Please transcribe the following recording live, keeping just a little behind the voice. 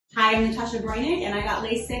Hi, I'm Natasha and I got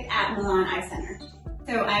LASIK at Milan Eye Center.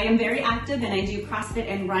 So I am very active and I do CrossFit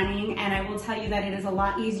and running, and I will tell you that it is a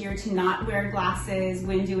lot easier to not wear glasses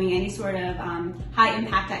when doing any sort of high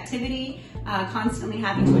impact activity. Constantly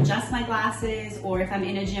having to adjust my glasses, or if I'm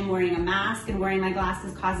in a gym wearing a mask and wearing my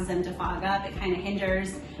glasses causes them to fog up, it kind of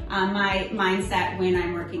hinders my mindset when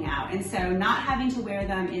I'm working out. And so not having to wear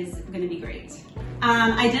them is going to be great.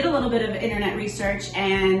 I did a little bit of internet research,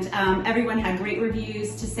 and everyone had great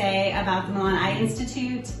reviews to say about the Milan Eye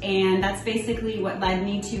Institute, and that's basically what led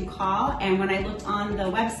me to call. And when I looked on the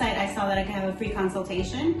website, I saw that I could have a free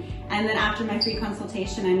consultation, and then after my free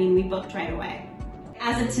consultation, we booked right away.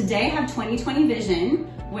 As of today, I have 20/20 vision,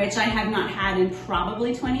 which I have not had in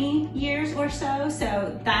probably 20 years or so.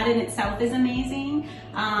 So that in itself is amazing.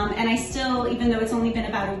 And I still, even though it's only been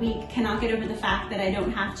about a week, cannot get over the fact that I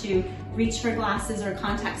don't have to reach for glasses or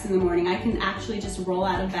contacts in the morning. I can actually just roll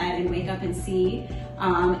out of bed and wake up and see,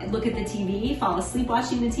 look at the TV, fall asleep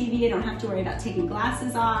watching the TV. I don't have to worry about taking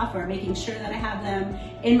glasses off or making sure that I have them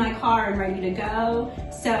in my car and ready to go.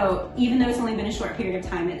 So even though it's only been a short period of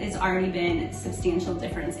time, it has already been a substantial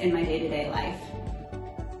difference in my day-to-day life.